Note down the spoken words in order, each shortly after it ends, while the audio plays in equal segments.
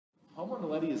Homo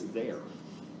naledi is there.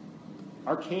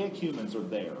 Archaic humans are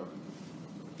there.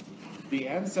 The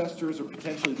ancestors, or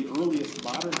potentially the earliest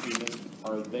modern humans,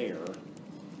 are there.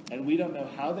 And we don't know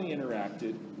how they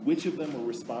interacted, which of them were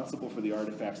responsible for the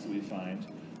artifacts that we find,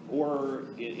 or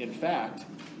in fact,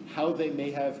 how they may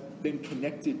have been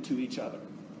connected to each other.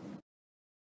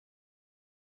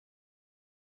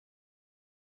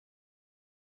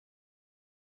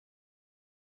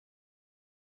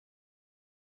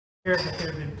 There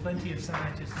have been plenty of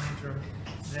scientists in the interim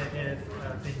that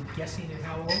have been guessing at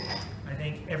how old. I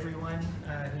think everyone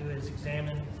who has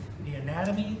examined the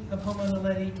anatomy of Homo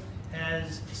naledi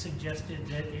has suggested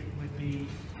that it would be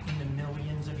in the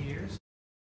millions of years.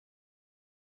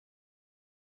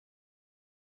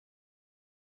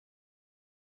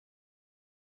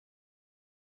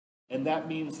 And that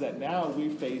means that now we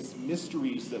face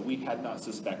mysteries that we had not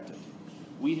suspected.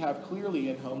 We have clearly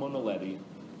in Homo naledi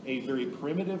a very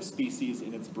primitive species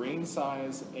in its brain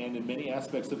size and in many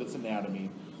aspects of its anatomy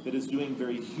that is doing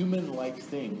very human-like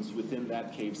things within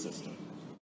that cave system.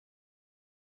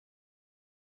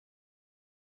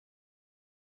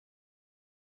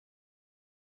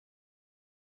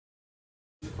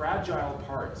 Fragile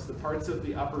parts, the parts of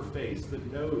the upper face, the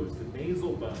nose, the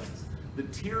nasal bones, the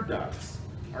tear ducts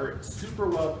are super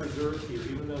well preserved here,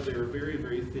 even though they are very,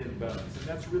 very thin bones. And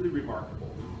that's really remarkable.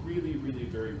 We really, really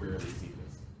very rarely see that.